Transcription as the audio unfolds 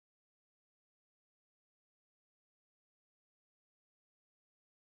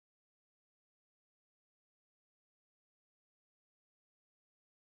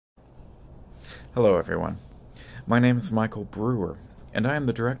Hello, everyone. My name is Michael Brewer, and I am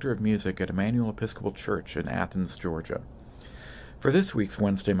the Director of Music at Emmanuel Episcopal Church in Athens, Georgia. For this week's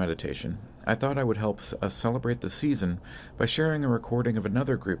Wednesday meditation, I thought I would help us celebrate the season by sharing a recording of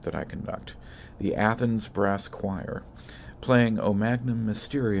another group that I conduct, the Athens Brass Choir, playing O Magnum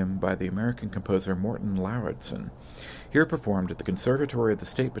Mysterium by the American composer Morton Lauridsen, here performed at the Conservatory of the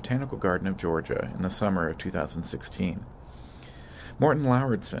State Botanical Garden of Georgia in the summer of 2016. Morton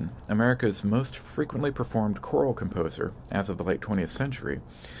Lauridsen, America's most frequently performed choral composer as of the late 20th century,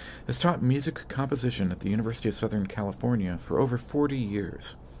 has taught music composition at the University of Southern California for over 40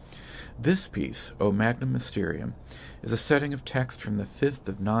 years. This piece, O Magnum Mysterium, is a setting of text from the fifth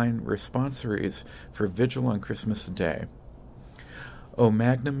of 9 responsories for Vigil on Christmas Day. O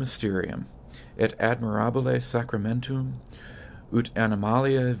Magnum Mysterium, et admirabile sacramentum, ut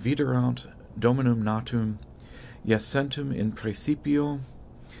animalia viderunt Dominum natum, Jacentem in principio,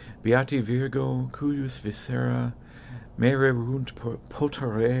 beati Virgo, cuius viscera, mererunt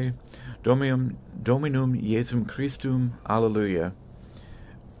potere, Dominum Iesum Christum, Alleluia,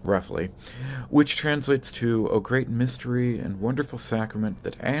 roughly, which translates to, O great mystery and wonderful sacrament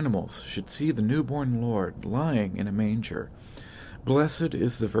that animals should see the newborn Lord lying in a manger. Blessed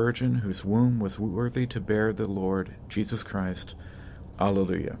is the Virgin whose womb was worthy to bear the Lord, Jesus Christ.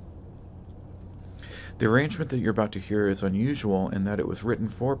 Alleluia. The arrangement that you're about to hear is unusual in that it was written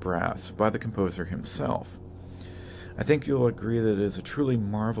for brass by the composer himself. I think you'll agree that it is a truly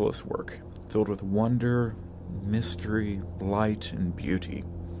marvelous work, filled with wonder, mystery, light, and beauty.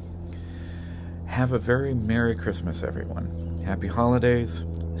 Have a very Merry Christmas, everyone. Happy holidays,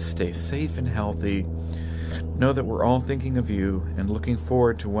 stay safe and healthy. Know that we're all thinking of you and looking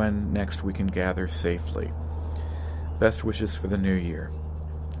forward to when next we can gather safely. Best wishes for the new year.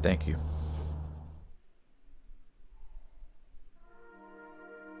 Thank you.